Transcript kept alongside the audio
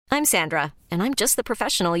I'm Sandra, and I'm just the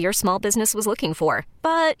professional your small business was looking for.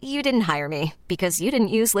 But you didn't hire me because you didn't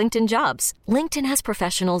use LinkedIn Jobs. LinkedIn has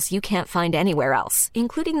professionals you can't find anywhere else,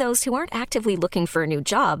 including those who aren't actively looking for a new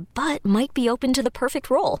job, but might be open to the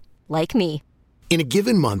perfect role, like me. In a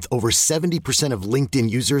given month, over 70% of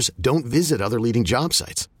LinkedIn users don't visit other leading job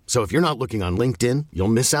sites. So if you're not looking on LinkedIn, you'll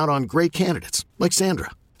miss out on great candidates like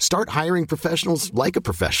Sandra. Start hiring professionals like a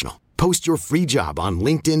professional. Post your free job on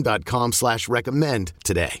linkedin.com/recommend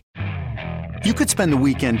today. You could spend the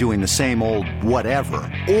weekend doing the same old whatever,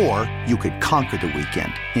 or you could conquer the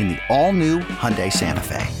weekend in the all-new Hyundai Santa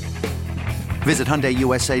Fe. Visit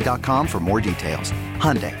HyundaiUSA.com for more details.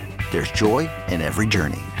 Hyundai, there's joy in every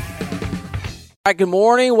journey. All right, good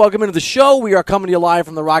morning. Welcome into the show. We are coming to you live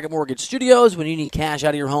from the Rocket Mortgage Studios. When you need cash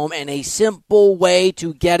out of your home and a simple way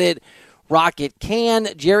to get it, Rocket can.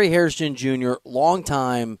 Jerry Hairston Jr.,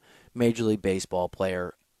 longtime Major League Baseball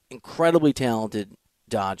player, incredibly talented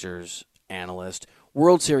Dodgers analyst,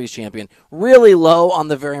 World Series champion, really low on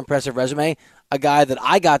the very impressive resume, a guy that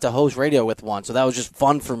I got to host radio with once, so that was just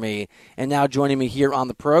fun for me. And now joining me here on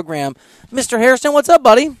the program, Mr. Hairston, what's up,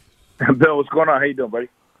 buddy? Bill, what's going on? How you doing, buddy?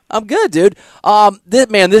 I'm good, dude.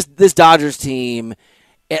 This Dodgers team,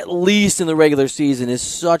 at least in the regular season, is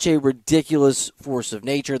such a ridiculous force of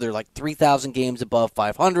nature. They're like 3,000 games above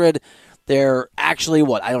 500. They're actually,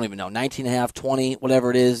 I don't even know, 19.5, 20,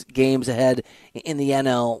 whatever it is, games ahead in the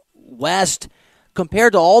NL West.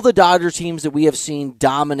 Compared to all the Dodgers teams that we have seen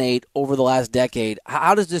dominate over the last decade,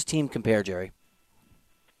 how does this team compare, Jerry?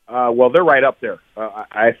 Well, they're right up there.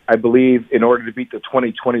 I believe in order to beat the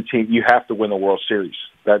 2020 team, you have to win the World Series.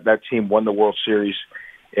 That team won the World Series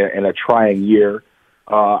in a trying year.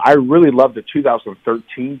 I really love the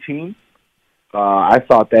 2013 team. I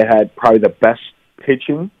thought they had probably the best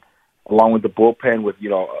pitching, along with the bullpen with,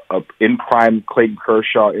 in prime Clayton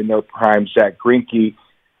Kershaw, in their prime Zach Greinke,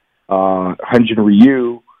 Hyun-Jin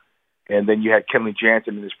Ryu, and then you had Kenley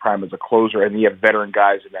Jansen in his prime as a closer, and you have veteran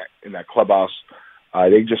guys in that clubhouse.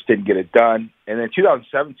 They just didn't get it done. And then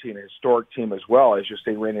 2017, a historic team as well. It's just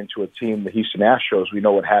they ran into a team, the Houston Astros. We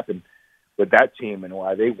know what happened with that team and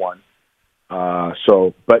why they won.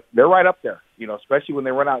 But they're right up there, especially when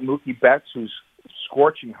they run out Mookie Betts, who's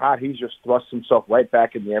scorching hot. He's just thrust himself right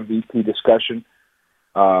back in the MVP discussion,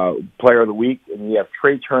 player of the week. And you have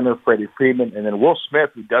Trey Turner, Freddie Freeman, and then Will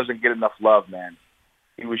Smith, who doesn't get enough love, man.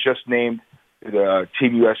 He was just named the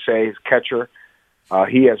Team USA, his catcher.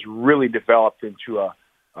 He has really developed into a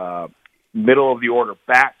middle-of-the-order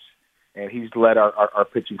bat, and he's led our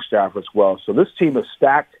pitching staff as well. So this team is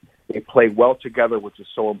stacked. They play well together, which is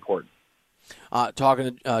so important.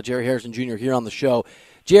 Talking to Jerry Hairston Jr. here on the show.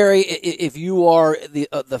 Jerry, if you are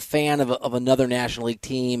the fan of another National League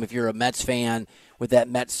team, if you're a Mets fan with that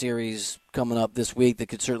Mets series coming up this week, that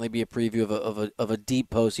could certainly be a preview of a deep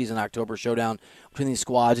postseason October showdown between these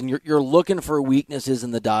squads, and you're looking for weaknesses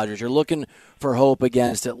in the Dodgers. You're looking for hope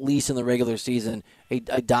against, at least in the regular season,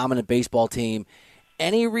 a dominant baseball team.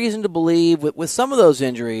 Any reason to believe with some of those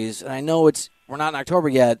injuries, and I know we're not in October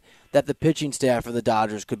yet, that the pitching staff for the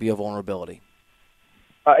Dodgers could be a vulnerability?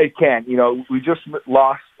 It can. We just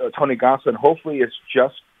lost Tony Gonsolin. Hopefully it's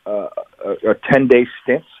just a 10-day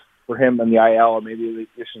stint for him in the IL, or maybe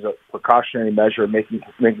this is a precautionary measure,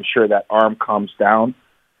 making sure that arm calms down.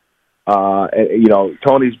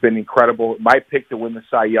 Tony's been incredible. My pick to win the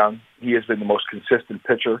Cy Young. He has been the most consistent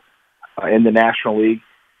pitcher in the National League.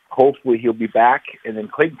 Hopefully he'll be back. And then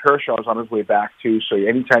Clayton Kershaw is on his way back, too. So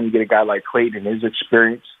anytime you get a guy like Clayton and his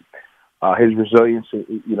experience, his resilience,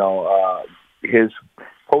 his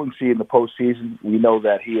potency in the postseason, we know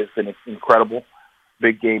that he has been an incredible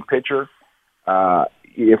big game pitcher.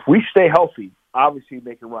 If we stay healthy, obviously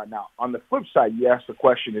make a run. Now, on the flip side, you ask the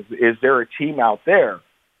question, is there a team out there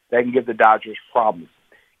that can give the Dodgers problems?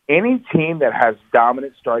 Any team that has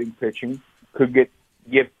dominant starting pitching could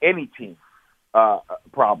give any team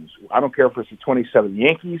problems. I don't care if it's the 27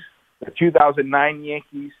 Yankees, the 2009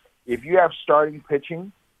 Yankees. If you have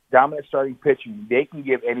dominant starting pitching, they can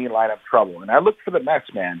give any lineup trouble. And I look for the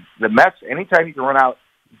Mets, man. The Mets, anytime you can run out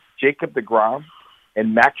Jacob deGrom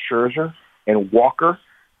and Max Scherzer and Walker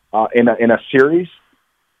in a series,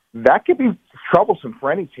 that could be troublesome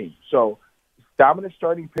for any team. So dominant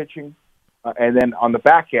starting pitching, and then on the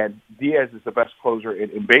back end, Diaz is the best closer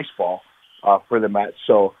in baseball for the Mets.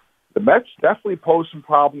 So the Mets definitely pose some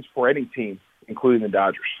problems for any team, including the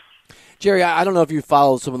Dodgers. Jerry, I don't know if you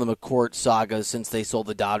followed some of the McCourt sagas since they sold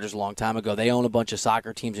the Dodgers a long time ago. They own a bunch of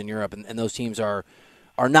soccer teams in Europe, and those teams are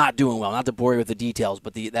not doing well. Not to bore you with the details,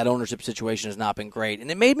 but that ownership situation has not been great. And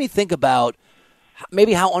it made me think about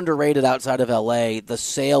maybe how underrated outside of L.A. the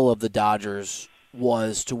sale of the Dodgers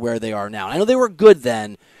was to where they are now. I know they were good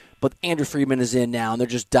then, but Andrew Friedman is in now, and they're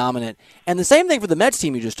just dominant. And the same thing for the Mets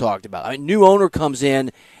team you just talked about. I mean, new owner comes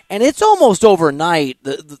in, and it's almost overnight,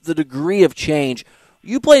 the degree of change.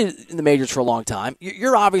 You played in the majors for a long time.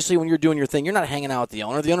 You're obviously, when you're doing your thing, you're not hanging out with the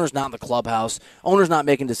owner. The owner's not in the clubhouse. Owner's not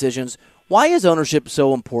making decisions. Why is ownership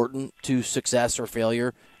so important to success or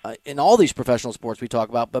failure in all these professional sports we talk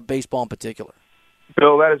about, but baseball in particular?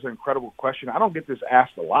 Bill, that is an incredible question. I don't get this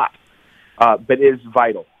asked a lot, but it is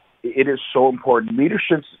vital. It is so important.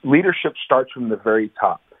 Leadership starts from the very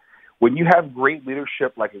top. When you have great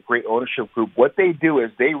leadership, like a great ownership group, what they do is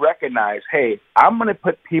they recognize, hey, I'm going to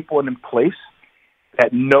put people in place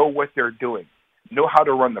that know what they're doing, know how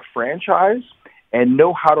to run the franchise, and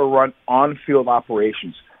know how to run on-field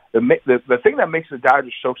operations. The thing that makes the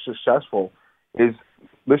Dodgers so successful is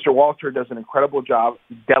Mr. Walter does an incredible job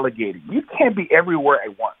delegating. You can't be everywhere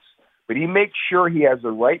at once, but he makes sure he has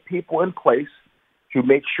the right people in place to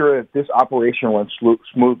make sure that this operation runs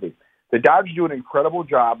smoothly. The Dodgers do an incredible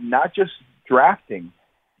job, not just drafting,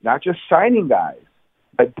 not just signing guys,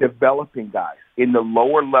 but developing guys in the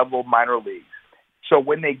lower level minor leagues. So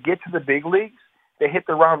when they get to the big leagues, they hit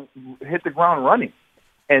the ground running.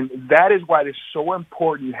 And that is why it is so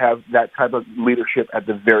important you have that type of leadership at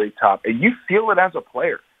the very top. And you feel it as a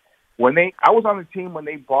player. I was on the team when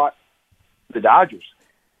they bought the Dodgers,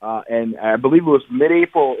 and I believe it was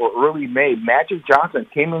mid-April or early May, Magic Johnson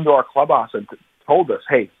came into our clubhouse and told us,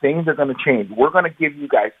 hey, things are going to change. We're going to give you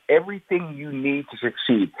guys everything you need to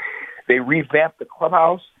succeed. They revamped the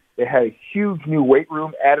clubhouse. They had a huge new weight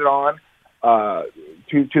room added on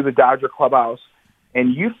to the Dodger clubhouse.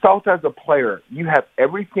 And you felt as a player, you have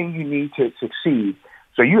everything you need to succeed,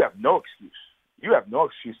 so you have no excuse. You have no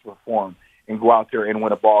excuse to perform and go out there and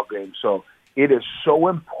win a ball game. So it is so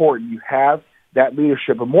important you have that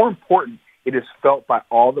leadership. And more important, it is felt by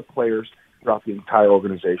all the players throughout the entire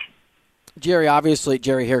organization. Jerry, obviously,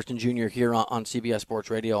 Jerry Hairston Jr. here on CBS Sports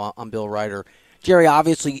Radio. I'm Bill Ryder. Jerry,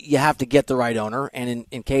 obviously, you have to get the right owner. And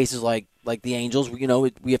in cases like the Angels,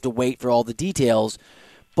 we have to wait for all the details.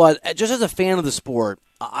 But just as a fan of the sport,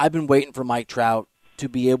 I've been waiting for Mike Trout to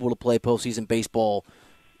be able to play postseason baseball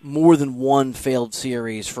more than one failed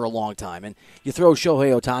series for a long time. And you throw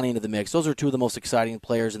Shohei Ohtani into the mix. Those are two of the most exciting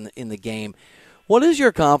players in the game. What is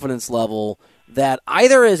your confidence level that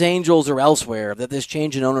either as Angels or elsewhere, that this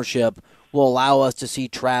change in ownership will allow us to see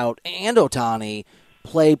Trout and Ohtani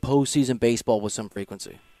play postseason baseball with some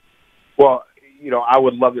frequency? Well, I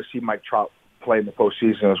would love to see Mike Trout play in the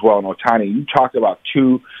postseason as well. And Ohtani, you talked about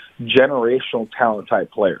two generational talent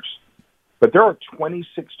type players, but there are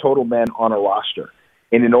 26 total men on a roster.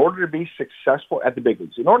 And in order to be successful at the big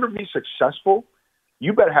leagues,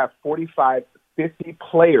 you better have 45, 50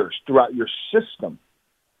 players throughout your system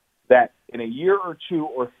that in a year or two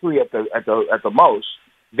or three at the most,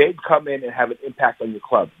 they'd come in and have an impact on your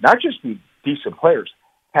club. Not just be decent players,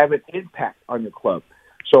 have an impact on your club.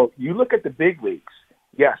 So you look at the big leagues,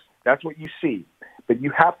 yes, that's what you see. But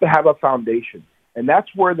you have to have a foundation. And that's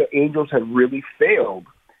where the Angels have really failed.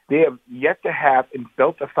 They have yet to have and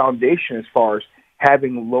built a foundation as far as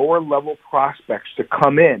having lower-level prospects to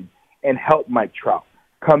come in and help Mike Trout,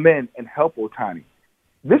 come in and help Ohtani.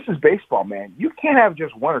 This is baseball, man. You can't have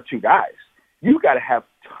just one or two guys. You've got to have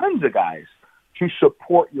tons of guys to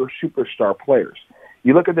support your superstar players.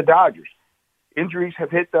 You look at the Dodgers. Injuries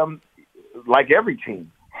have hit them, like every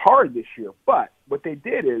team, hard this year. But what they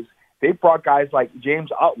did is they brought guys like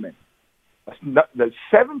James Outman, the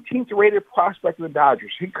 17th rated prospect of the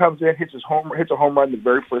Dodgers. He comes in, hits a home run the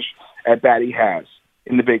very first at bat he has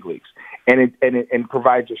in the big leagues, and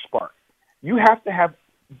provides a spark. You have to have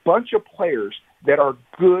a bunch of players that are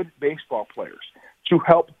good baseball players to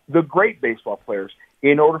help the great baseball players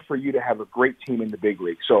in order for you to have a great team in the big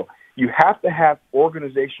league. So you have to have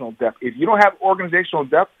organizational depth. If you don't have organizational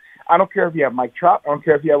depth, I don't care if you have Mike Trout, I don't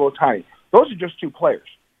care if you have Ohtani. Those are just two players.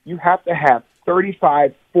 You have to have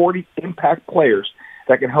 35, 40 impact players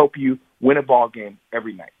that can help you win a ball game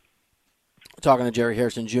every night. Talking to Jerry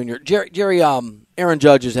Hairston Jr. Jerry, Aaron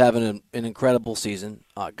Judge is having an incredible season.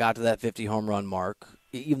 Got to that 50 home run mark,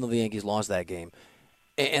 even though the Yankees lost that game.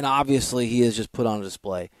 And obviously he is just put on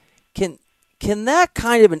display. Can that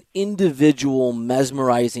kind of an individual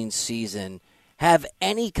mesmerizing season have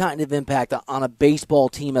any kind of impact on a baseball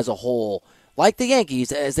team as a whole, like the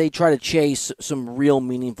Yankees, as they try to chase some real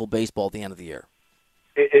meaningful baseball at the end of the year?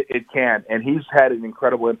 It can, and he's had an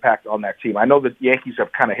incredible impact on that team. I know that the Yankees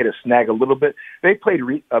have kind of hit a snag a little bit. They played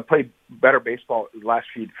better baseball the last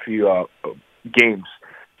few games,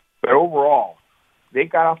 but overall, they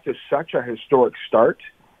got off to such a historic start,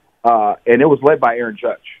 and it was led by Aaron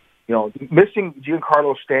Judge. Missing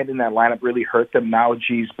Giancarlo Stanton in that lineup really hurt them. Now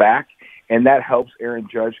G's back, and that helps Aaron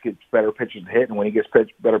Judge get better pitches to hit. And when he gets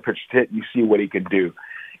better pitches to hit, you see what he can do.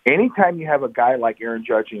 Anytime you have a guy like Aaron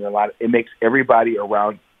Judge in your lineup, it makes everybody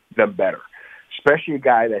around them better, especially a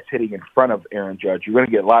guy that's hitting in front of Aaron Judge. You're going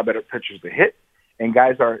to get a lot better pitches to hit, and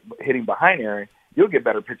guys are hitting behind Aaron. You'll get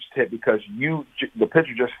better pitches to hit because the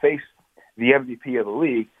pitcher just faced the MVP of the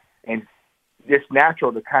league, and it's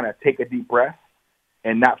natural to kind of take a deep breath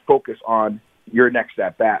and not focus on your next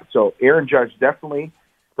at-bat. So Aaron Judge definitely,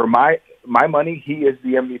 for my money, he is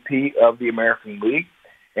the MVP of the American League,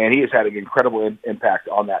 and he has had an incredible impact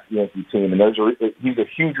on that Yankee team. And he's a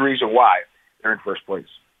huge reason why they're in first place.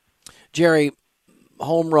 Jerry,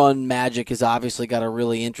 home run magic has obviously got a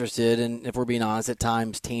really interested, and if we're being honest, at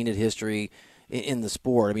times tainted history in the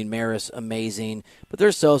sport. I mean, Maris, amazing, but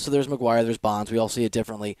there's Sosa, there's McGwire, there's Bonds. We all see it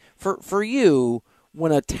differently. For you,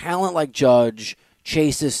 when a talent like Judge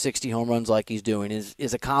chases 60 home runs like he's doing,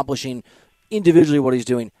 is accomplishing individually what he's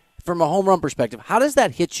doing, from a home run perspective, how does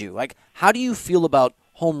that hit you? Like, how do you feel about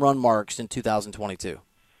home run marks in 2022?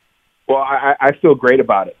 Well, I feel great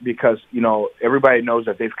about it because, everybody knows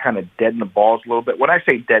that they've kind of deadened the balls a little bit. When I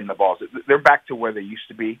say deaden the balls, they're back to where they used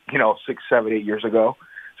to be, 6, 7, 8 years ago.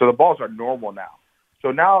 So the balls are normal now.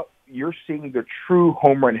 So now you're seeing the true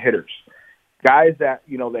home run hitters. Guys that,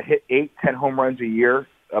 that hit 8, 10 home runs a year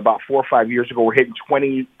about 4 or 5 years ago were hitting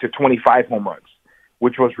 20 to 25 home runs,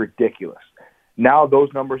 which was ridiculous. Now those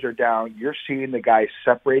numbers are down. You're seeing the guys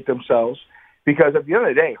separate themselves because at the end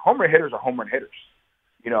of the day, home run hitters are home run hitters.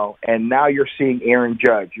 And now you're seeing Aaron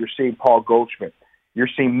Judge, you're seeing Paul Goldschmidt, you're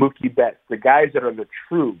seeing Mookie Betts, the guys that are the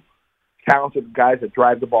true talented guys that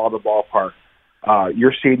drive the ball to the ballpark.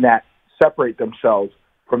 You're seeing that separate themselves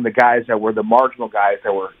from the guys that were the marginal guys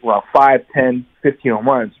that were around 5, 10, 15 home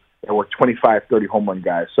runs that were 25, 30 home run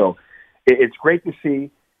guys. So it's great to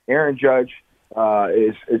see Aaron Judge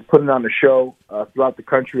is putting on the show throughout the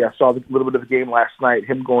country. I saw a little bit of the game last night,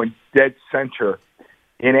 him going dead center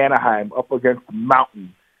in Anaheim up against the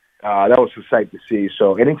mountain. That was a sight to see.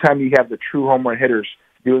 So anytime you have the true home run hitters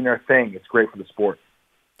doing their thing, it's great for the sport.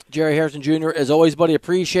 Jerry Harrison Jr., as always, buddy,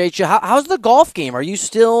 appreciate you. How's the golf game? Are you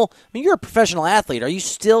still, you're a professional athlete. Are you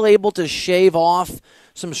still able to shave off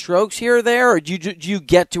some strokes here or there, or do you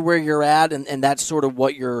get to where you're at and that's sort of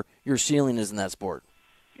what your ceiling is in that sport?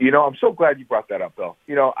 I'm so glad you brought that up, Bill.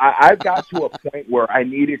 I got to a point where I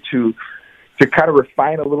needed to kind of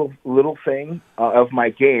refine a little thing of my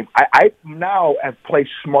game. I now have played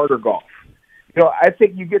smarter golf. I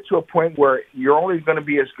think you get to a point where you're only going to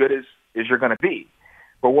be as good as you're going to be.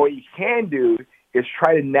 But what you can do is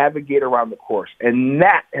try to navigate around the course. And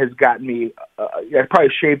that has gotten me, I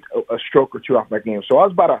probably shaved a stroke or two off my game. So I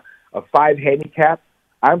was about a 5 handicap.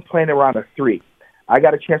 I'm playing around a 3. I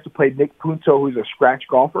got a chance to play Nick Punto, who's a scratch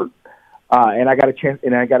golfer, and I got a chance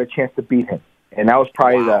to beat him. And that was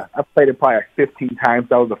probably I played him probably like 15 times.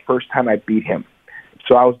 That was the first time I beat him.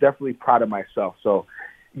 So I was definitely proud of myself. So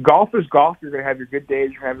golf is golf. You're going to have your good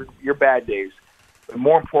days. You're going to have your bad days. But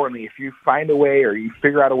more importantly, if you find a way or you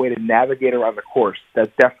figure out a way to navigate around the course,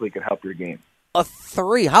 that definitely could help your game. A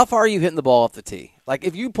 3. How far are you hitting the ball off the tee? Like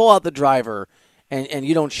if you pull out the driver and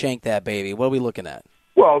you don't shank that baby, what are we looking at?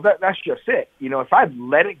 Well, that's just it. If I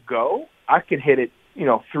let it go, I can hit it,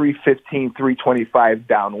 315, 325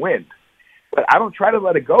 downwind. But I don't try to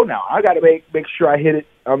let it go now. I got to make sure I hit it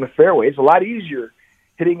on the fairway. It's a lot easier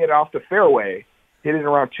hitting it off the fairway, hitting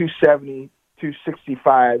around 270,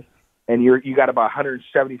 265, and you got about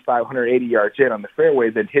 175, 180 yards in on the fairway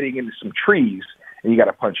than hitting into some trees, and you got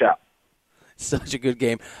to punch out. Such a good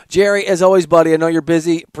game. Jerry, as always, buddy, I know you're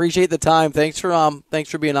busy. Appreciate the time. Thanks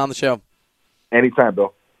for being on the show. Anytime,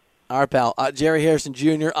 Bill. All right, pal. Jerry Harrison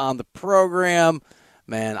Jr. on the program.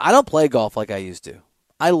 Man, I don't play golf like I used to.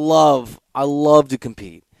 I love to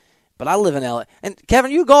compete, but I live in LA. And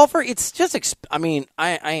Kevin, you a golfer? It's just, I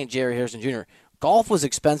ain't Jerry Harrison Jr. Golf was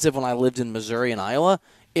expensive when I lived in Missouri and Iowa.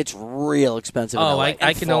 It's real expensive in LA.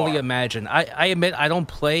 I can only imagine. I admit I don't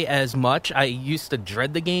play as much. I used to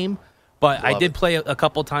dread the game, but I did play a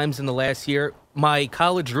couple times in the last year. My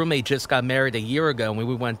college roommate just got married a year ago, and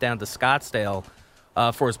we went down to Scottsdale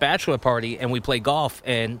for his bachelor party, and we played golf.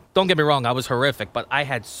 And don't get me wrong, I was horrific, but I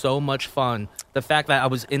had so much fun. The fact that I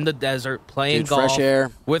was in the desert playing golf, fresh air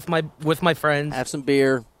with my friends, have some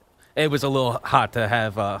beer. It was a little hot to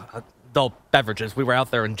have adult beverages. We were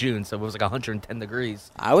out there in June, so it was like 110 degrees.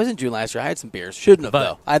 I was in June last year. I had some beers. Shouldn't have,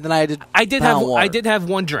 though. I did have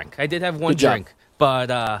one drink.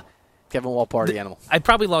 But Kevin Wall party animal. I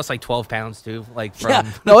probably lost like 12 pounds too.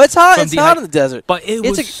 No, it's hot. It's hot in the desert, but it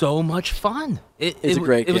was so much fun. It's a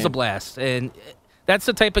great game. It was a blast, and that's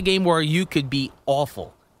the type of game where you could be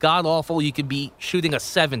awful, god awful. You could be shooting a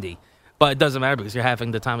 70, But it doesn't matter because you're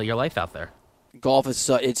having the time of your life out there. Golf is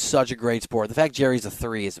it's such a great sport. The fact Jerry's a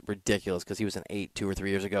 3 is ridiculous because he was an 8 2 or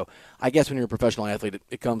 3 years ago. I guess when you're a professional athlete,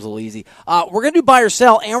 it comes a little easy. We're going to do buy or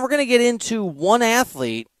sell, and we're going to get into one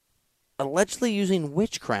athlete allegedly using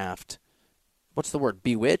witchcraft. What's the word?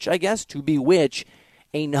 Bewitch, I guess? To bewitch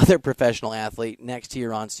another professional athlete next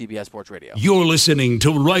here on CBS Sports Radio. You're listening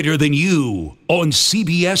to Writer Than You on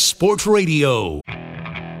CBS Sports Radio.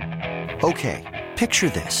 Okay, picture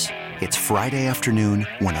this. It's Friday afternoon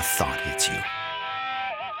when a thought hits you.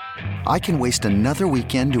 I can waste another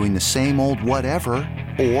weekend doing the same old whatever,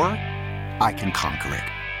 or I can conquer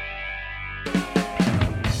it.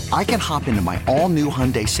 I can hop into my all-new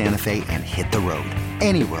Hyundai Santa Fe and hit the road.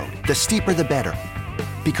 Any road. The steeper, the better.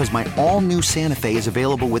 Because my all-new Santa Fe is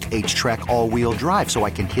available with H-Track all-wheel drive, so I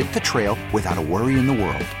can hit the trail without a worry in the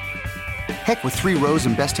world. Heck, with 3 rows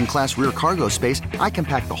and best-in-class rear cargo space, I can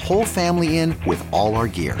pack the whole family in with all our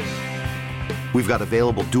gear. We've got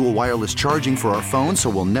available dual wireless charging for our phones, so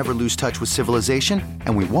we'll never lose touch with civilization,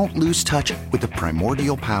 and we won't lose touch with the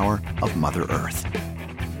primordial power of Mother Earth.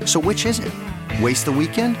 So which is it? Waste the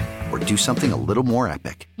weekend or do something a little more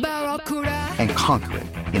epic? And conquer it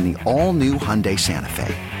in the all-new Hyundai Santa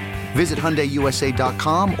Fe. Visit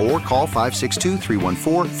HyundaiUSA.com or call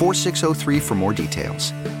 562-314-4603 for more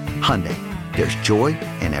details. Hyundai, there's joy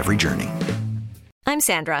in every journey. I'm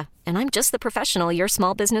Sandra, and I'm just the professional your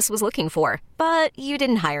small business was looking for. But you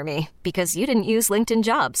didn't hire me because you didn't use LinkedIn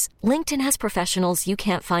Jobs. LinkedIn has professionals you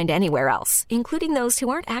can't find anywhere else, including those who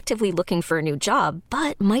aren't actively looking for a new job,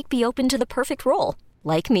 but might be open to the perfect role,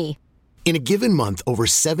 like me. In a given month, over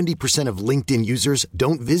 70% of LinkedIn users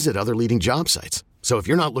don't visit other leading job sites. So if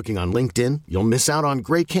you're not looking on LinkedIn, you'll miss out on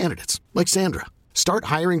great candidates like Sandra. Start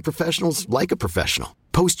hiring professionals like a professional.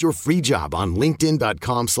 Post your free job on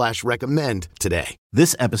linkedin.com/recommend today.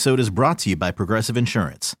 This episode is brought to you by Progressive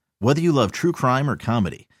Insurance. Whether you love true crime or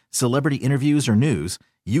comedy, celebrity interviews or news,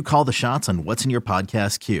 you call the shots on what's in your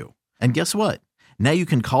podcast queue. And guess what? Now you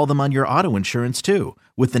can call them on your auto insurance too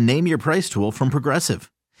with the Name Your Price tool from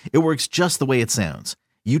Progressive. It works just the way it sounds.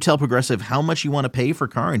 You tell Progressive how much you want to pay for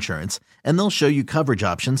car insurance, and they'll show you coverage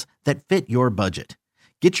options that fit your budget.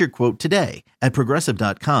 Get your quote today at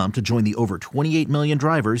Progressive.com to join the over 28 million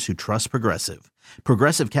drivers who trust Progressive.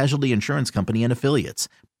 Progressive Casualty Insurance Company and Affiliates.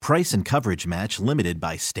 Price and coverage match limited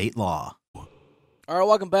by state law. All right,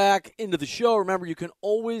 welcome back into the show. Remember, you can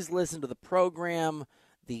always listen to the program,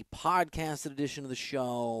 the podcasted edition of the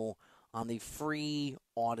show, on the free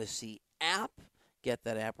Odyssey app. Get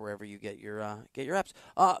that app wherever you get your apps.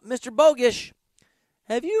 Mr. Bogish,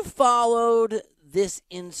 have you followed this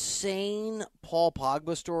insane Paul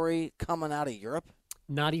Pogba story coming out of Europe?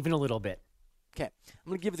 Not even a little bit. Okay. I'm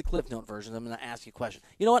going to give you the Cliff Note version. I'm going to ask you a question.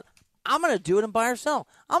 You know what? I'm going to do it in buy or sell.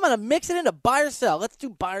 I'm going to mix it into buy or sell. Let's do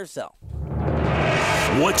buy or sell.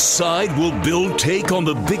 What side will Bill take on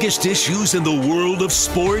the biggest issues in the world of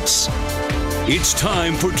sports? It's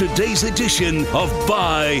time for today's edition of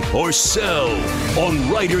Buy or Sell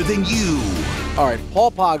on Writer Than You. All right,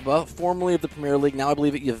 Paul Pogba, formerly of the Premier League, now I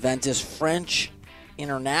believe at Juventus, French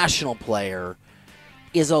international player,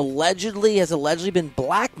 has allegedly been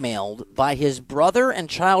blackmailed by his brother and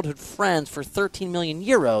childhood friends for 13 million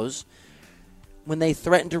euros when they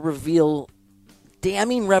threatened to reveal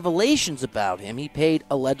damning revelations about him. He paid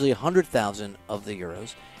allegedly 100,000 of the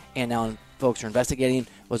euros, and now folks are investigating.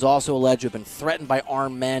 Was also alleged to have been threatened by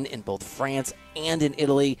armed men in both France and in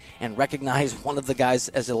Italy, and recognized one of the guys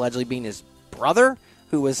as allegedly being his brother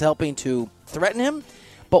who was helping to threaten him.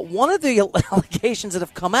 But one of the allegations that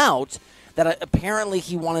have come out that apparently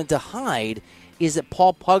he wanted to hide is that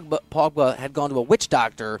Paul Pogba had gone to a witch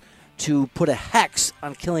doctor to put a hex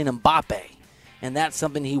on killing Mbappe, and that's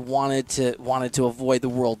something he wanted to avoid the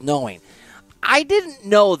world knowing. I didn't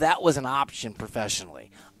know that was an option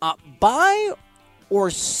professionally. Buy or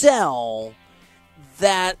sell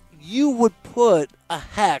that you would put a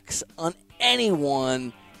hex on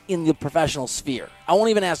anyone in the professional sphere. I won't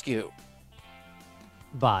even ask you who.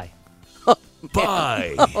 Buy.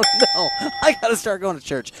 Buy. Oh, no. I got to start going to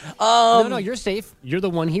church. No, you're safe. You're the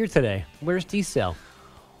one here today. Where's D-Cell?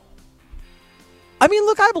 I mean,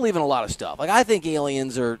 look, I believe in a lot of stuff. Like, I think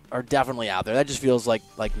aliens are definitely out there. That just feels like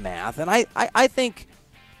math. And I think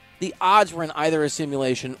the odds we're in either a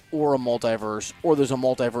simulation or a multiverse, or there's a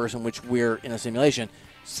multiverse in which we're in a simulation,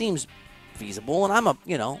 seems feasible. And I'm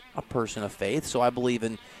a person of faith, so I believe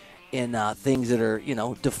in things that are,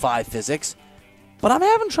 defy physics. But I'm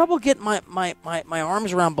having trouble getting my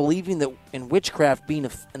arms around believing that in witchcraft being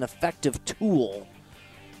an effective tool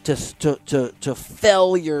to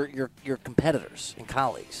fell your competitors and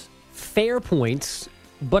colleagues. Fair points.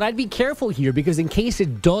 But I'd be careful here because in case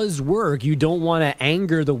it does work, you don't want to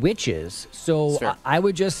anger the witches. So I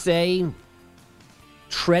would just say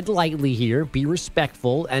tread lightly here, be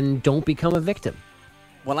respectful, and don't become a victim.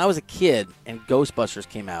 When I was a kid and Ghostbusters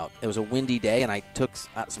came out, it was a windy day, and I took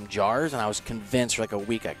out some jars, and I was convinced for like a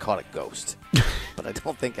week I caught a ghost. But I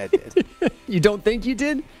don't think I did. You don't think you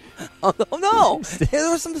did? Oh, no.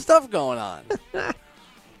 There was some stuff going on. All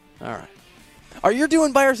right. Are you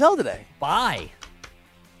doing buy or sell today? Buy.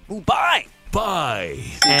 Ooh, buy. Buy.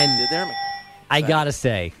 And I got to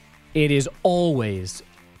say, it is always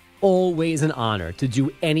an honor to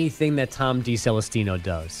do anything that Tom DeCelestino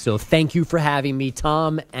does. So thank you for having me,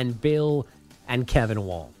 Tom and Bill and Kevin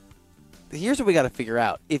Wall. Here's what we got to figure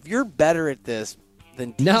out. If you're better at this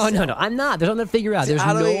than DeCel. No, I'm not. There's nothing to figure out. There's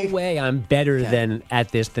no way I'm better at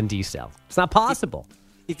this than DeCel. It's not possible.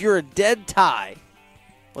 If you're a dead tie,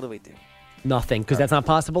 what do we do? Nothing, because that's not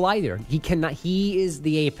possible either. He cannot. He is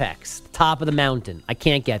the apex, top of the mountain. I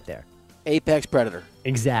can't get there. Apex predator.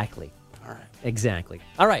 Exactly. All right. Exactly.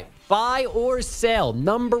 All right. Buy or sell.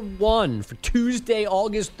 Number 1 for Tuesday,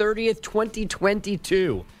 August 30th,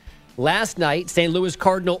 2022. Last night, St. Louis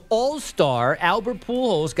Cardinal All-Star Albert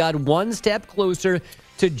Pujols got one step closer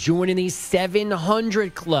to joining the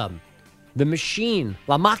 700 club. The machine,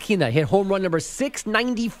 La Máquina, hit home run number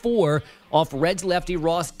 694 off Reds lefty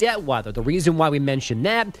Ross Detweiler. The reason why we mention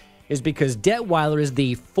that is because Detweiler is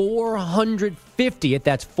the 450th,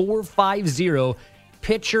 that's 450,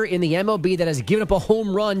 pitcher in the MLB that has given up a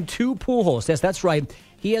home run to Pujols. Yes, that's right.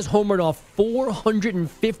 He has homered off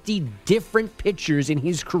 450 different pitchers in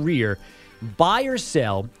his career. Buy or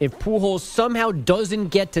sell, if Pujols somehow doesn't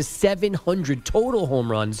get to 700 total home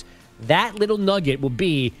runs, that little nugget will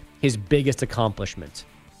be his biggest accomplishment.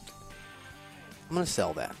 I'm going to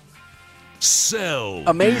sell that. Sell.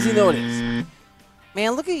 Amazing though it is.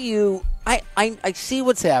 Man, look at you. I see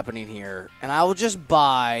what's happening here, and I will just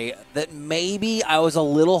buy that maybe I was a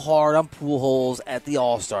little hard on Pujols at the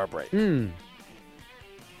All-Star break.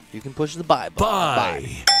 You can push the buy button.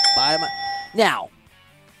 Buy. Now,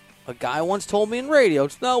 a guy once told me in radio,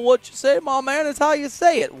 it's not what you say, my man, it's how you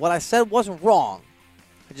say it. What I said wasn't wrong.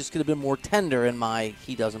 I just could have been more tender in my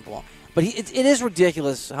he doesn't belong. But it is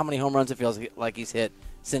ridiculous how many home runs it feels like he's hit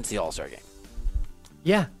since the All-Star game.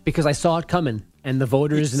 Yeah, because I saw it coming, and the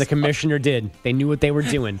voters and the commissioner did. They knew what they were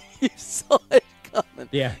doing. You saw it coming.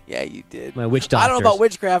 Yeah. Yeah, you did. My witch doctors. I don't know about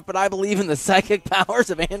witchcraft, but I believe in the psychic powers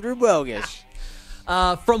of Andrew Bogish.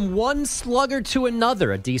 From one slugger to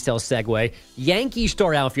another, a D-cell segue, Yankee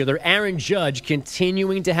star outfielder Aaron Judge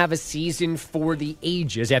continuing to have a season for the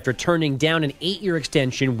ages. After turning down an 8-year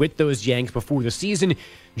extension with those Yanks before the season,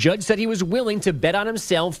 Judge said he was willing to bet on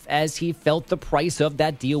himself as he felt the price of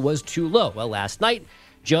that deal was too low. Well, last night,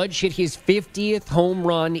 Judge hit his 50th home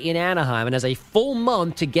run in Anaheim and has a full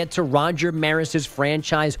month to get to Roger Maris's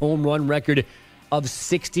franchise home run record of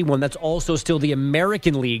 61. That's also still the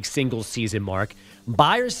American League single-season mark.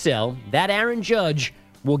 Buy or sell, that Aaron Judge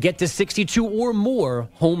will get to 62 or more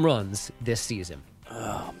home runs this season.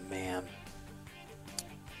 Oh, man.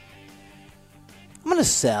 I'm going to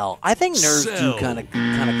sell. I think nerves do kind of click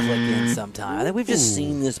in sometime. I think we've just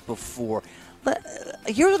seen this before.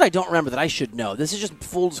 Here's what I don't remember that I should know. This is just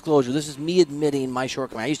full disclosure. This is me admitting my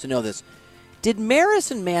shortcoming. I used to know this. Did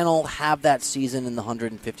Maris and Mantle have that season in the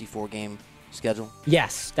 154-game schedule?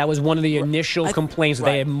 Yes, that was one of the initial complaints that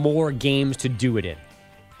they had more games to do it in.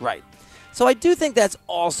 Right. So I do think that's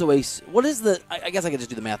also I guess I could just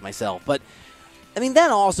do the math myself, but I mean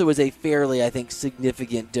that also is a fairly, I think,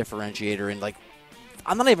 significant differentiator, and like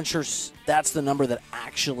I'm not even sure that's the number that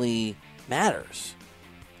actually matters.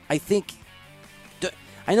 I think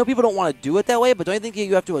I know people don't want to do it that way, but don't you think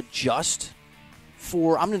you have to adjust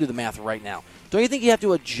for? I'm going to do the math right now. Don't you think you have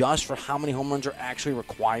to adjust for how many home runs are actually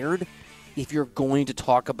required if you're going to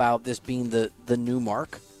talk about this being the new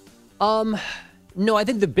mark? No, I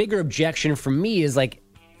think the bigger objection for me is, like,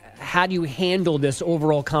 how do you handle this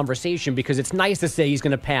overall conversation? Because it's nice to say he's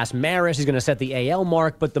going to pass Maris, he's going to set the AL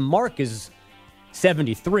mark, but the mark is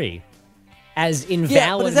 73. As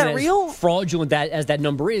invalid and as fraudulent as that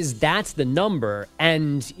number is, that's the number.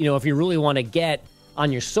 And, you know, if you really want to get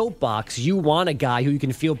on your soapbox, you want a guy who you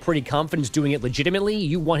can feel pretty confident is doing it legitimately.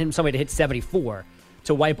 You want somebody to hit 74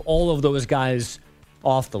 to wipe all of those guys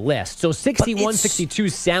off the list. So 61, 62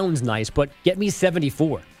 sounds nice, but get me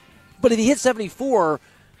 74. But if he hits 74,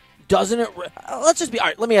 doesn't it? Let's just be all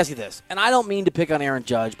right. Let me ask you this, and I don't mean to pick on Aaron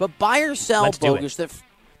Judge, but buy or sell, Bogish,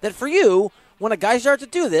 that for you, when a guy starts to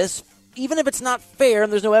do this, even if it's not fair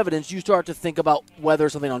and there's no evidence, you start to think about whether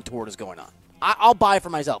something untoward is going on. I'll buy for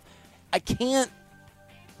myself. I can't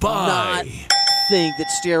not think that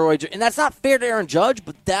steroids and that's not fair to Aaron Judge,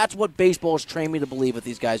 but that's what baseball has trained me to believe with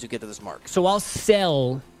these guys who get to this mark. So I'll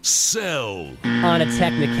sell on a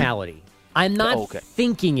technicality. I'm not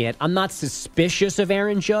thinking it. I'm not suspicious of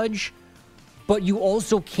Aaron Judge, but you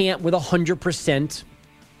also can't with 100%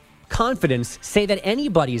 confidence say that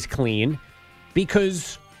anybody's clean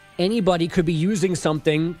because anybody could be using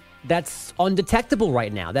something that's undetectable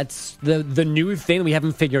right now. That's the new thing we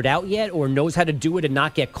haven't figured out yet or knows how to do it and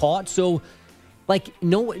not get caught. So,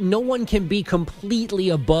 no one can be completely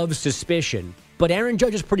above suspicion, but Aaron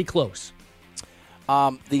Judge is pretty close.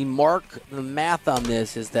 The math on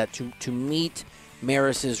this is that to meet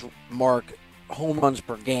Maris's mark, home runs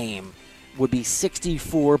per game, would be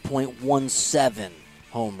 64.17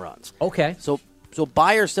 home runs. Okay. So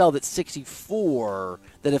buy or sell that 64.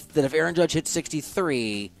 That if Aaron Judge hits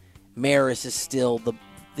 63, Maris is still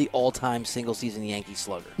the all-time single-season Yankee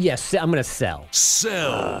slugger. Yes, I'm going to sell.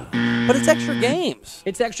 But it's extra games.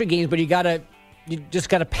 It's extra games, but you just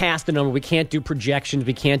got to pass the number. We can't do projections.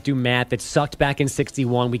 We can't do math. It sucked back in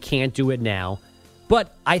 61. We can't do it now.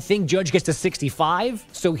 But I think Judge gets to 65,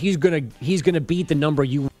 so he's gonna beat the number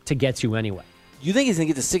you want to get to anyway. You think he's gonna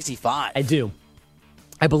get to 65? I do.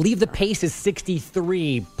 I believe the pace is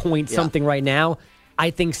 63 point something right now. I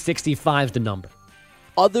think 65 is the number.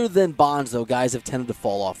 Other than Bonds, though, guys have tended to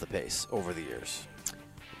fall off the pace over the years.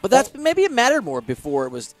 But maybe it mattered more before it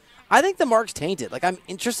was. I think the mark's tainted. I'm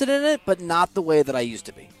interested in it, but not the way that I used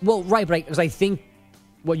to be. Well, right, because I think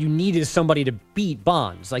what you need is somebody to beat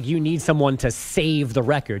Bonds. You need someone to save the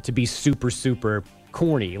record, to be super, super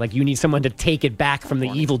corny. You need someone to take it back from the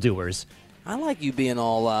evildoers. I like you being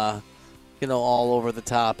all, all over the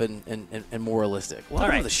top and moralistic.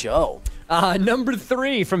 Welcome to the show. Number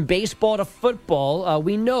 3, from baseball to football,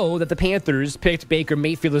 we know that the Panthers picked Baker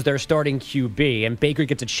Mayfield as their starting QB, and Baker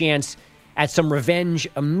gets a chance at some revenge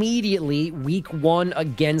immediately Week 1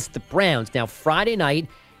 against the Browns. Now, Friday night,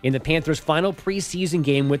 in the Panthers' final preseason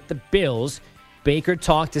game with the Bills, Baker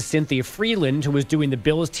talked to Cynthia Freeland, who was doing the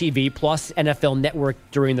Bills TV plus NFL Network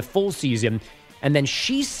during the full season, and then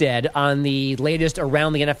she said on the latest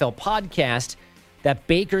Around the NFL podcast that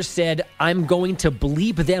Baker said, "I'm going to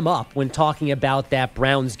bleep them up" when talking about that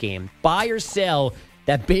Browns game. Buy or sell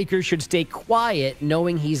that Baker should stay quiet,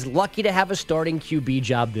 knowing he's lucky to have a starting QB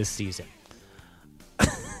job this season.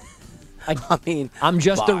 I'm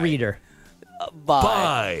just a reader.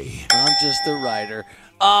 Bye. I'm just the writer.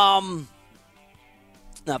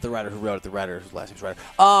 Not the writer who wrote it, the writer whose last name's Writer.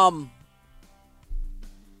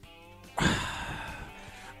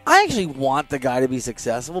 I actually want the guy to be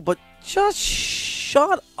successful, but just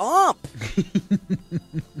shut up.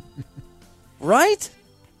 Right?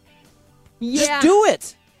 Yeah. Just do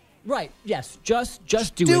it. Right, yes.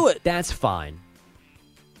 Just do it. That's fine.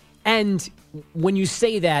 And when you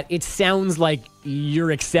say that, it sounds like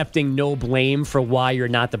you're accepting no blame for why you're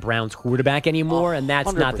not the Browns quarterback anymore, and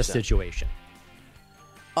that's 100%. Not the situation.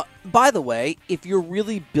 By the way, if you're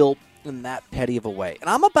really built in that petty of a way, and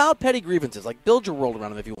I'm about petty grievances, build your world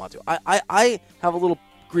around them if you want to. I have a little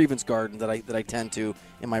grievance garden that I tend to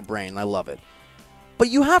in my brain, and I love it. But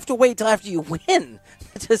you have to wait till after you win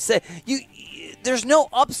to say there's no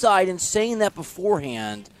upside in saying that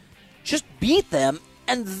beforehand. Just beat them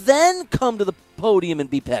and then come to the podium and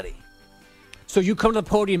be petty. So you come to the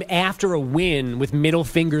podium after a win with middle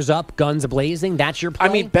fingers up, guns blazing? That's your play?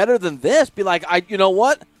 I mean, better than this. Be like, you know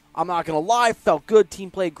what? I'm not going to lie. Felt good.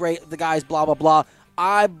 Team played great. The guys, blah, blah, blah.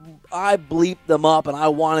 I bleeped them up, and I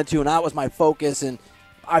wanted to, and that was my focus, and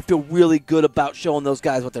I feel really good about showing those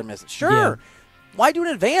guys what they're missing. Sure. Yeah. Why do it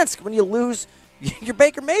in advance when you lose? You're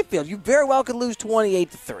Baker Mayfield. You very well could lose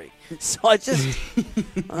 28-3. So I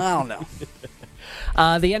don't know.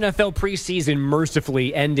 The NFL preseason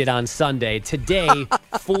mercifully ended on Sunday. Today,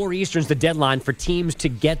 4 Eastern's the deadline for teams to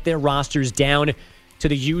get their rosters down to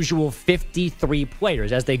the usual 53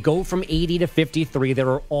 players. As they go from 80 to 53, there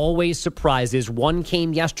are always surprises. One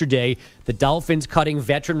came yesterday, the Dolphins cutting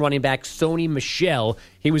veteran running back Sony Michel.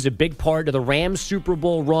 He was a big part of the Rams Super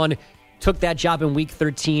Bowl run, took that job in Week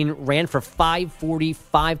 13, ran for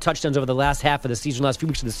 545 touchdowns over the last half of the season, last few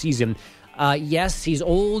weeks of the season. Yes, he's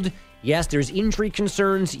old. Yes, there's injury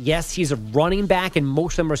concerns. Yes, he's a running back, and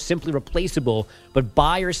most of them are simply replaceable. But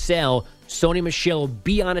buy or sell, Sony Michel will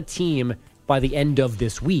be on a team by the end of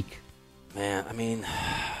this week. Man, I mean,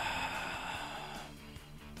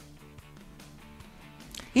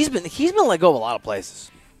 he's been let go of a lot of places.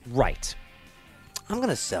 Right. I'm going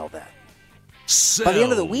to sell that. By the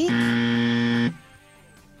end of the week,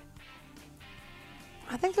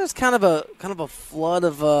 I think there's kind of a flood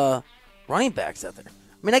of running backs out there.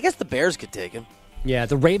 I mean, I guess the Bears could take him. Yeah,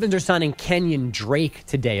 the Ravens are signing Kenyon Drake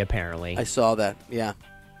today, apparently. I saw that, yeah.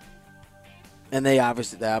 And they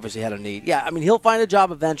obviously had a need. Yeah, I mean, he'll find a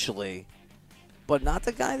job eventually, but not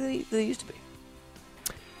the guy that he used to be.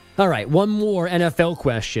 All right, one more NFL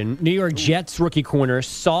question. New York Jets rookie corner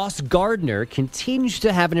Sauce Gardner continues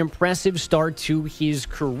to have an impressive start to his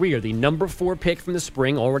career. The number 4 pick from the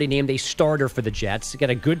spring, already named a starter for the Jets. Got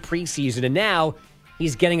a good preseason, and now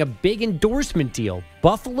he's getting a big endorsement deal.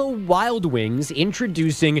 Buffalo Wild Wings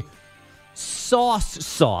introducing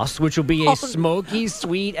sauce, which will be a smoky,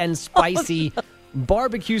 sweet, and spicy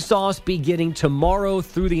barbecue sauce beginning tomorrow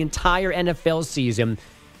through the entire NFL season.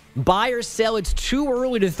 Buy or sell, it's too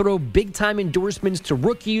early to throw big-time endorsements to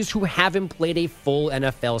rookies who haven't played a full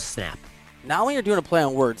NFL snap. Now when you're doing a play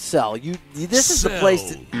on words, sell. This is the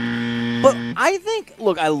place to... But I think,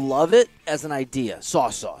 look, I love it as an idea,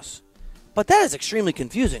 sauce. But that is extremely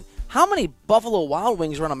confusing. How many Buffalo Wild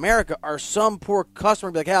Wings around America are some poor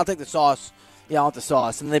customer be like, hey, I'll take the sauce. Yeah, I want the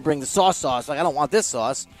sauce. And they bring the sauce. Like, I don't want this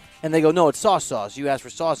sauce. And they go, no, it's sauce. You asked for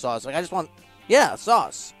sauce. Like, I just want,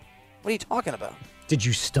 sauce. What are you talking about? Did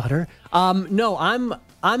you stutter? No,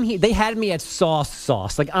 I'm here. They had me at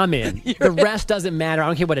sauce. Like, I'm in. The rest doesn't matter. I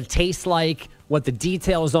don't care what it tastes like, what the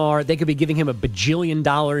details are. They could be giving him $1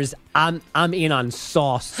 bajillion. I'm in on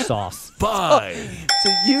sauce. Bye. So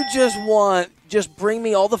you just bring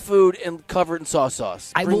me all the food and cover it in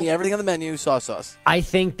sauce. Bring me everything on the menu, sauce. I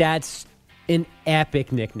think that's an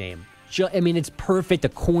epic nickname. I mean, it's perfect. The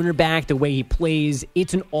cornerback, the way he plays,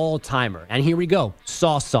 it's an all-timer. And here we go.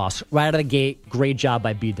 Sauce. Right out of the gate. Great job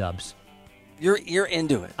by B-Dubs. You're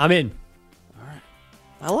into it. I'm in. All right.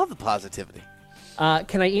 I love the positivity.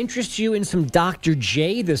 Can I interest you in some Dr.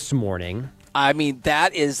 J this morning? I mean,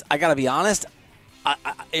 that is, I got to be honest,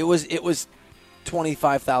 it was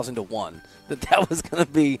 25,000 to 1 that was going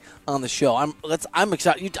to be on the show. I'm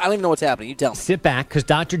excited. I don't even know what's happening. You tell me. Sit back, because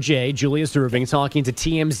Dr. J, Julius Irving, talking to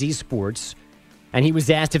TMZ Sports, and he was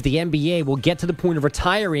asked if the NBA will get to the point of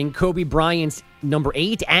retiring Kobe Bryant's number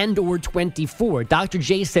 8 and or 24. Dr.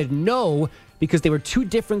 J said no, because they were two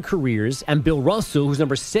different careers, and Bill Russell, whose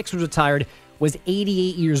number 6 was retired, was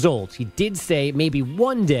 88 years old. He did say maybe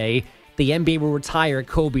one day the NBA will retire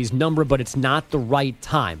Kobe's number, but it's not the right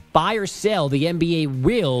time. Buy or sell, the NBA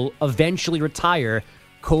will eventually retire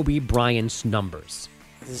Kobe Bryant's numbers.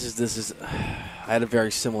 This is. I had a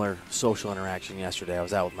very similar social interaction yesterday. I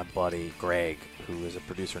was out with my buddy Greg, who is a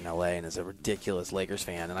producer in LA and is a ridiculous Lakers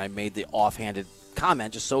fan, and I made the offhanded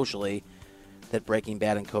comment just socially that Breaking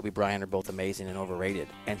Bad and Kobe Bryant are both amazing and overrated,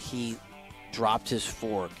 and he dropped his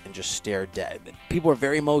fork and just stared dead. People are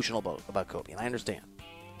very emotional about Kobe, and I understand.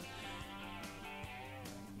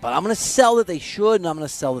 But I'm going to sell that they should, and I'm going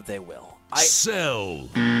to sell that they will. Sell.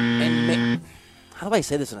 How do I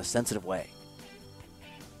say this in a sensitive way?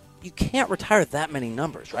 You can't retire that many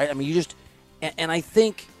numbers, right? I mean, you just... And I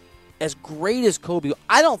think as great as Kobe...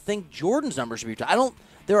 I don't think Jordan's numbers should be retired.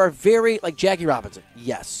 There are very... Like Jackie Robinson.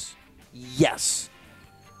 Yes.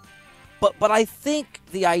 But I think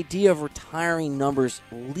the idea of retiring numbers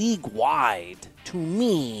league-wide, to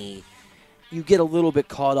me... You get a little bit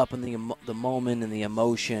caught up in the moment and the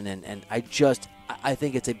emotion, and I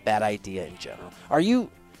think it's a bad idea in general. Are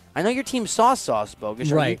you? I know your team sauce,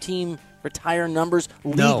 Bogus. Right. Are your team retire numbers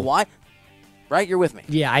league-wide? Right, you're with me.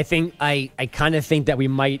 Yeah, I think I kind of think that we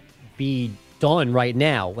might be done right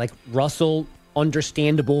now. Like Russell,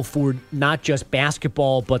 understandable for not just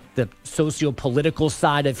basketball, but the socio-political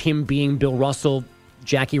side of him being Bill Russell.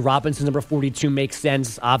 Jackie Robinson, number 42, makes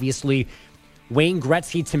sense. Obviously, Wayne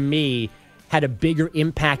Gretzky, to me, had a bigger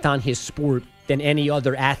impact on his sport than any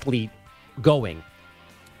other athlete going.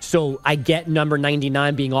 So I get number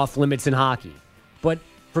 99 being off limits in hockey. But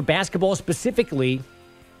for basketball specifically,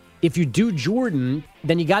 if you do Jordan,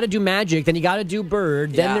 then you got to do Magic, then you got to do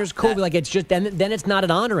Bird, then there's Kobe. Like, it's just then it's not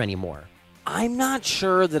an honor anymore. I'm not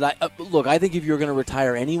sure that I think if you're going to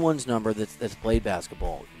retire anyone's number that's played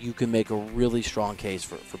basketball, you can make a really strong case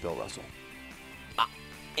for Bill Russell.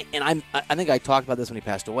 And I think I talked about this when he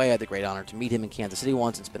passed away. I had the great honor to meet him in Kansas City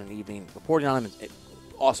once and spend an evening reporting on him.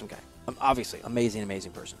 Awesome guy. Obviously,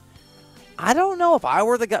 amazing person. I don't know if I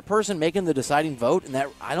were the person making the deciding vote, and that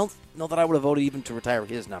I don't know that I would have voted even to retire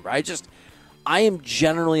his number. I am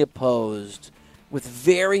generally opposed with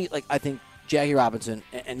I think Jackie Robinson,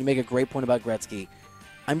 and you make a great point about Gretzky.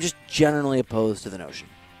 I'm just generally opposed to the notion,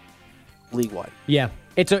 league-wide. Yeah.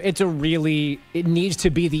 It needs to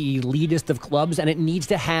be the elitist of clubs, and it needs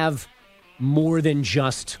to have more than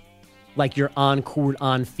just like your on-court,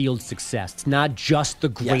 on-field success. It's not just the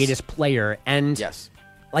greatest player. And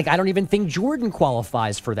like, I don't even think Jordan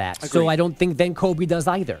qualifies for that. Agreed. So I don't think then Kobe does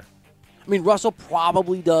either. I mean, Russell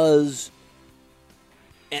probably does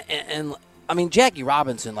And I mean, Jackie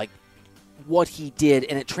Robinson, like what he did,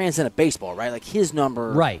 and it transcended baseball, right? Like his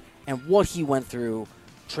number, right, and what he went through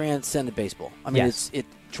transcended baseball. I mean, yes. it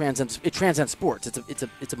transcends sports.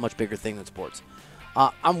 It's a much bigger thing than sports.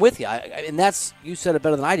 I'm with you, and that's, you said it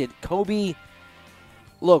better than I did. Kobe.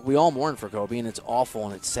 Look, we all mourn for Kobe, and it's awful,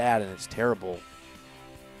 and it's sad, and it's terrible.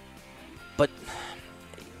 But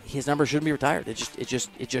his number shouldn't be retired. It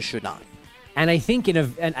just should not. And I think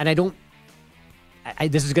and I don't.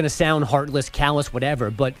 This is going to sound heartless, callous,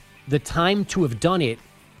 whatever, but the time to have done it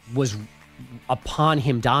was upon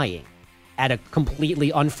him dying at a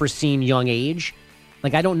completely unforeseen young age.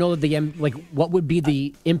 Like, I don't know what would be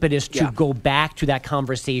the impetus to go back to that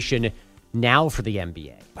conversation now for the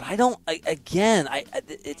NBA. But I don't.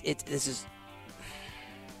 This is.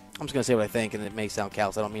 I'm just going to say what I think, and it may sound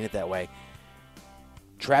callous. I don't mean it that way.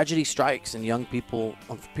 Tragedy strikes, and young people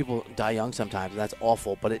die young sometimes, and that's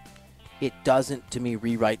awful. But it doesn't, to me,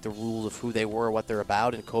 rewrite the rules of who they were, what they're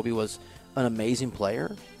about. And Kobe was an amazing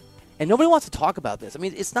player, and nobody wants to talk about this. I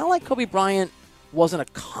mean, it's not like Kobe Bryant wasn't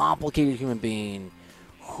a complicated human being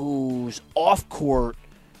whose off-court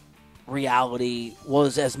reality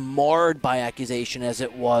was as marred by accusation as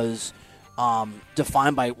it was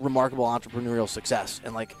defined by remarkable entrepreneurial success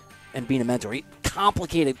and being a mentor.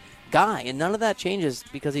 Complicated guy, and none of that changes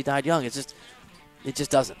because he died young. It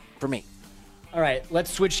just doesn't for me. All right, let's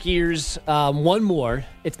switch gears. One more.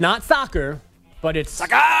 It's not soccer, but it's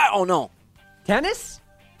soccer. Oh no, tennis.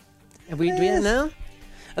 Have we do it now?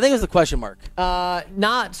 I think it was the question mark.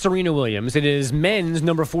 Not Serena Williams. It is men's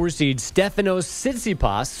number 4 seed Stefanos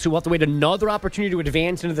Tsitsipas, who will have to wait another opportunity to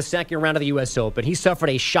advance into the second round of the U.S. Open. He suffered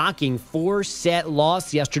a shocking 4-set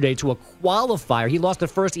loss yesterday to a qualifier. He lost the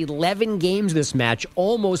first 11 games of this match,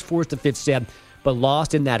 almost forced the 5th set, but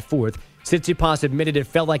lost in that 4th. Tsitsipas admitted it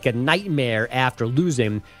felt like a nightmare after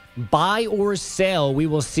losing. Buy or sell, we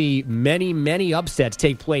will see many, many upsets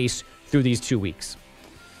take place through these 2 weeks.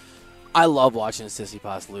 I love watching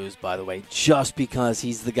Tsitsipas lose, by the way, just because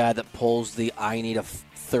he's the guy that pulls the I need a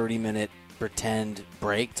 30-minute pretend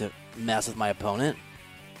break to mess with my opponent.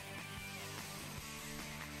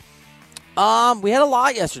 We had a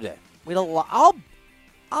lot yesterday. We had a lot.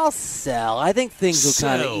 I'll sell. I think things will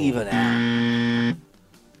kind of even out.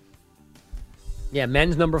 Yeah,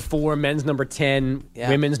 men's number 4, men's number 10,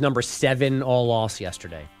 women's number 7 all lost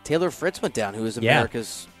yesterday. Taylor Fritz went down, who is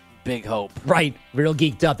America's big hope. Right. Real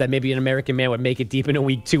geeked up that maybe an American man would make it deep into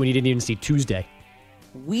week 2 and he didn't even see Tuesday.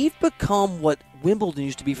 We've become what Wimbledon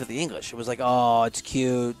used to be for the English. It was like, oh, it's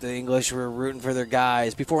cute. The English were rooting for their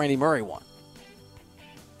guys before Andy Murray won.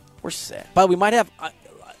 We're sad. But we might have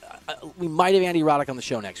Andy Roddick on the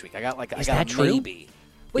show next week. I got a maybe.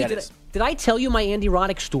 Wait, did I tell you my Andy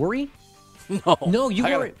Roddick story? No, you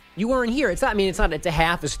weren't. You weren't here. It's a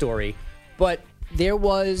half a story. But there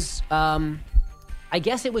was I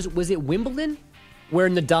guess it was it Wimbledon where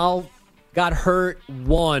Nadal got hurt,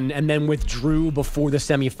 won, and then withdrew before the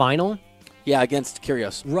semifinal? Yeah, against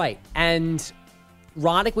Kyrgios. Right. And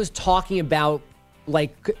Roddick was talking about,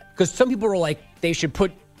 because some people were like, they should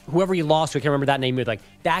put whoever he lost to, I can't remember that name, like,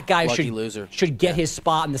 that guy should get his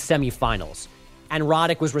spot in the semifinals. And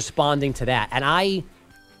Roddick was responding to that. And I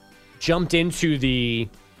jumped into the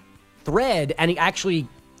thread, and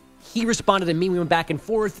he responded to me. We went back and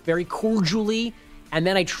forth very cordially. And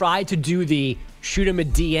then I tried to do the shoot him a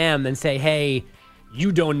DM and say, hey,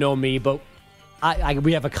 you don't know me, but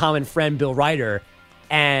we have a common friend, Bill Ryder,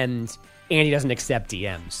 and Andy doesn't accept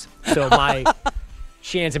DMs. So my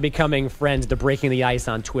chance of becoming friends to breaking the ice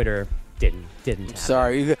on Twitter didn't happen.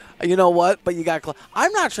 Sorry. You know what? But you got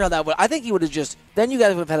I'm not sure how that would. I think he would have then you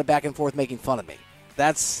guys would have had a back and forth making fun of me.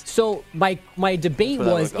 So my debate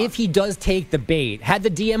was, if he does take the bait, had the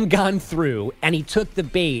DM gone through and he took the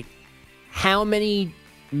bait, how many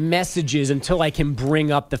messages until I can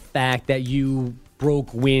bring up the fact that you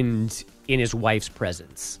broke wind in his wife's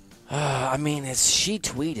presence? I mean, she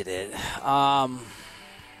tweeted it. I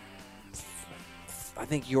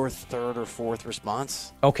think your 3rd or 4th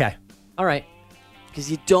response. Okay. All right. Because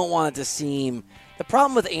you don't want it to seem... The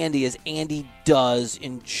problem with Andy is Andy does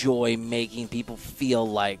enjoy making people feel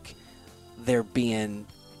like they're being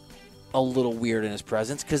a little weird in his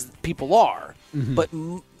presence, because people are. Mm-hmm. But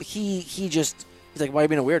he's like, why are you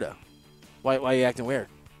being a weirdo? Why are you acting weird?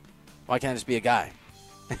 Why can't I just be a guy?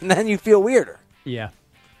 And then you feel weirder. Yeah.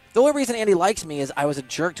 The only reason Andy likes me is I was a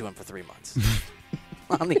jerk to him for 3 months.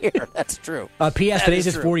 On the air. That's true. P.S. Today's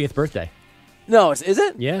his 40th birthday. No, is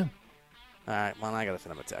it? Yeah. All right. Well, I got to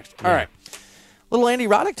send him a text. Yeah. All right. Little Andy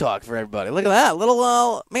Roddick talk for everybody. Look at that.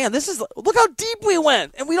 Man, look how deep we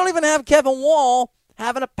went. And we don't even have Kevin Wall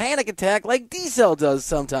having a panic attack like D-Cell does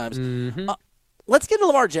sometimes. Mm-hmm. Let's get to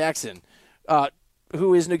Lamar Jackson,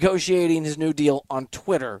 who is negotiating his new deal on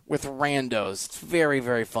Twitter with randos. It's very,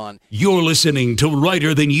 very fun. You're listening to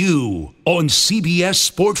Writer Than You on CBS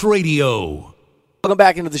Sports Radio. Welcome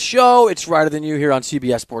back into the show. It's Writer Than You here on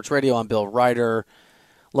CBS Sports Radio. I'm Bill Ryder.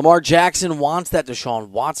 Lamar Jackson wants that Deshaun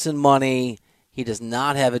Watson money. He does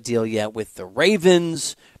not have a deal yet with the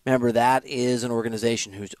Ravens. Remember, that is an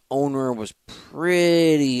organization whose owner was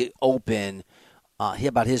pretty open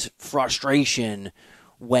about his frustration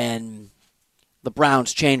when the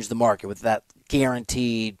Browns changed the market with that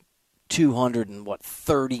guaranteed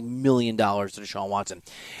 $230 million to Deshaun Watson.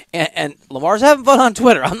 And Lamar's having fun on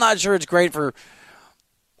Twitter. I'm not sure it's the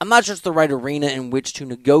right arena in which to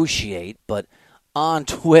negotiate, but on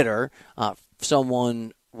Twitter,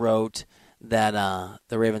 someone wrote that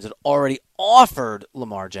the Ravens had already offered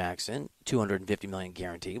Lamar Jackson $250 million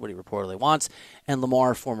guarantee, what he reportedly wants, and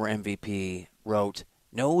Lamar, former MVP, wrote,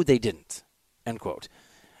 "No, they didn't," end quote.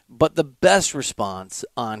 But the best response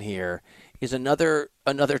on here is another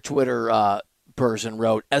Twitter person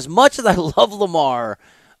wrote, "As much as I love Lamar,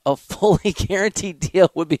 a fully guaranteed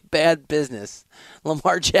deal would be bad business."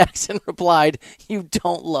 Lamar Jackson replied, "You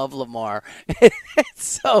don't love Lamar."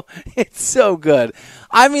 It's so good.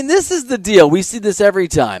 I mean, this is the deal. We see this every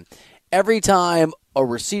time. Every time a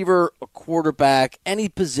receiver, a quarterback, any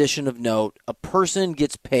position of note, a person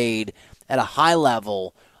gets paid at a high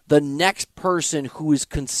level, the next person who is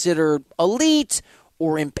considered elite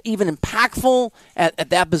or even impactful at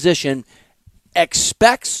that position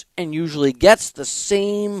expects and usually gets the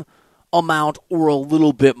same amount or a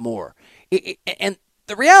little bit more. And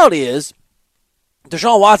the reality is,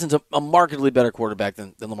 Deshaun Watson's a markedly better quarterback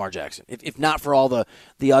than Lamar Jackson, if not for all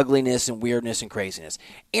the ugliness and weirdness and craziness.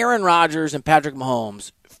 Aaron Rodgers and Patrick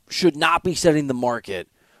Mahomes should not be setting the market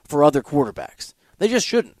for other quarterbacks. They just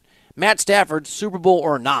shouldn't. Matt Stafford, Super Bowl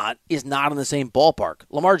or not, is not in the same ballpark.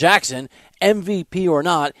 Lamar Jackson, MVP or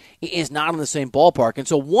not, is not in the same ballpark. And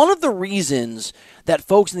so one of the reasons that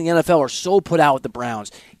folks in the NFL are so put out with the Browns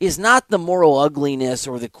is not the moral ugliness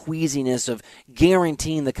or the queasiness of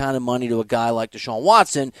guaranteeing the kind of money to a guy like Deshaun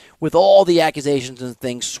Watson with all the accusations and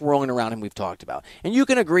things swirling around him we've talked about. And you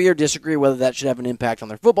can agree or disagree whether that should have an impact on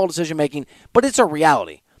their football decision-making, but it's a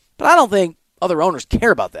reality. But I don't think other owners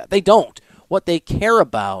care about that. They don't. What they care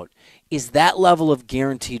about is that level of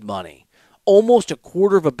guaranteed money. Almost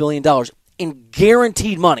 $250 million in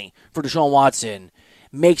guaranteed money for Deshaun Watson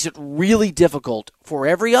makes it really difficult for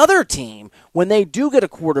every other team when they do get a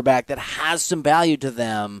quarterback that has some value to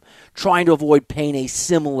them, trying to avoid paying a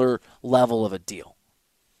similar level of a deal.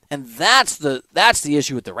 And that's the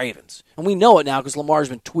issue with the Ravens. And we know it now because Lamar's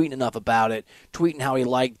been tweeting enough about it, tweeting how he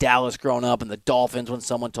liked Dallas growing up and the Dolphins when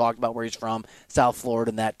someone talked about where he's from, South Florida,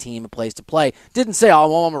 and that team, a place to play. Didn't say,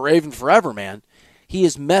 "Oh, I'm a Raven forever, man." He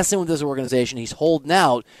is messing with this organization. He's holding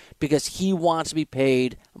out because he wants to be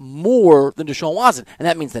paid more than Deshaun Watson. And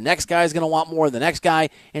that means the next guy is going to want more than the next guy.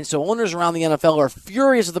 And so owners around the NFL are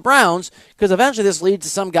furious at the Browns because eventually this leads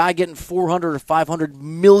to some guy getting $400 or $500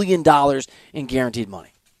 million in guaranteed money.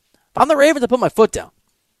 If I'm the Ravens, I put my foot down.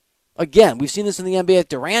 Again, we've seen this in the NBA at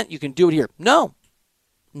Durant. You can do it here. No,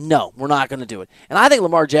 we're not going to do it. And I think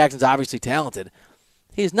Lamar Jackson's obviously talented.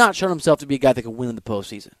 He has not shown himself to be a guy that can win in the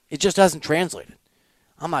postseason. It just hasn't translated.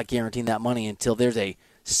 I'm not guaranteeing that money until there's a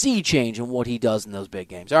sea change in what he does in those big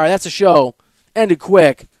games. All right, that's the show. Ended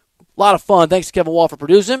quick. A lot of fun. Thanks to Kevin Wall for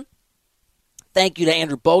producing. Thank you to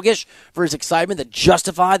Andrew Bogish for his excitement that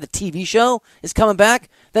Justified, the TV show, is coming back.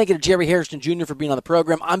 Thank you to Jerry Harrison Jr. for being on the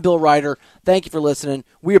program. I'm Bill Ryder. Thank you for listening.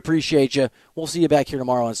 We appreciate you. We'll see you back here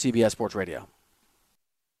tomorrow on CBS Sports Radio.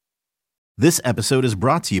 This episode is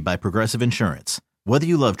brought to you by Progressive Insurance. Whether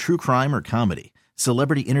you love true crime or comedy,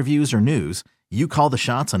 celebrity interviews or news, you call the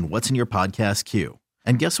shots on what's in your podcast queue.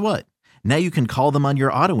 And guess what? Now you can call them on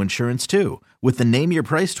your auto insurance too with the Name Your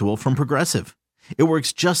Price tool from Progressive. It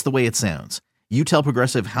works just the way it sounds. You tell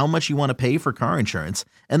Progressive how much you want to pay for car insurance,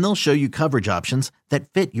 and they'll show you coverage options that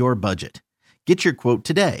fit your budget. Get your quote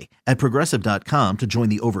today at Progressive.com to join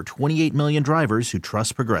the over 28 million drivers who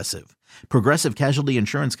trust Progressive. Progressive Casualty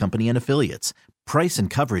Insurance Company and Affiliates. Price and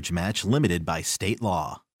coverage match limited by state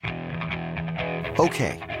law.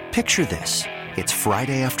 Okay, picture this. It's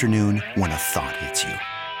Friday afternoon when a thought hits you.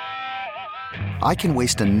 I can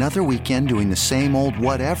waste another weekend doing the same old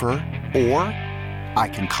whatever, or I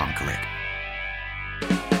can conquer it.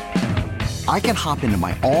 I can hop into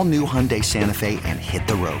my all-new Hyundai Santa Fe and hit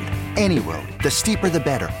the road. Any road. The steeper, the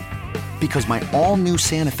better. Because my all-new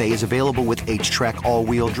Santa Fe is available with H-Track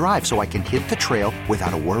all-wheel drive, so I can hit the trail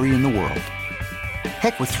without a worry in the world.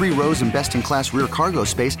 Heck, with 3 rows and best-in-class rear cargo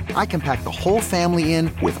space, I can pack the whole family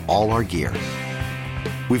in with all our gear.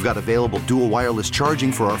 We've got available dual wireless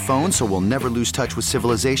charging for our phones, so we'll never lose touch with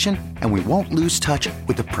civilization, and we won't lose touch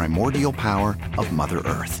with the primordial power of Mother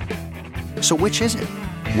Earth. So which is it?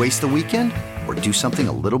 Waste the weekend or do something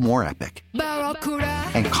a little more epic?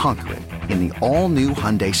 And conquer it in the all-new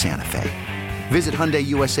Hyundai Santa Fe. Visit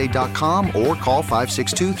HyundaiUSA.com or call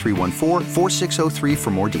 562-314-4603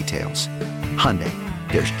 for more details. Hyundai,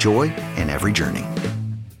 there's joy in every journey.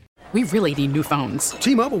 We really need new phones.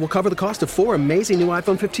 T-Mobile will cover the cost of 4 amazing new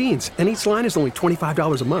iPhone 15s, and each line is only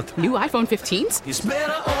 $25 a month. New iPhone 15s? It's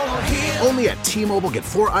better over here. Only at T-Mobile, get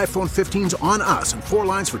 4 iPhone 15s on us and 4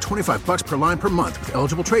 lines for $25 per line per month with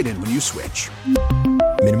eligible trade-in when you switch.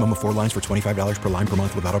 Minimum of 4 lines for $25 per line per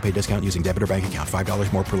month with autopay discount using debit or bank account.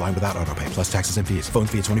 $5 more per line without autopay, plus taxes and fees. Phone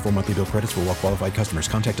fee at 24 monthly bill credits for well-qualified customers.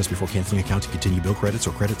 Contact us before canceling account to continue bill credits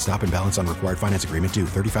or credit stop and balance on required finance agreement due.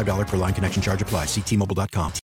 $35 per line connection charge applies. See T-Mobile.com.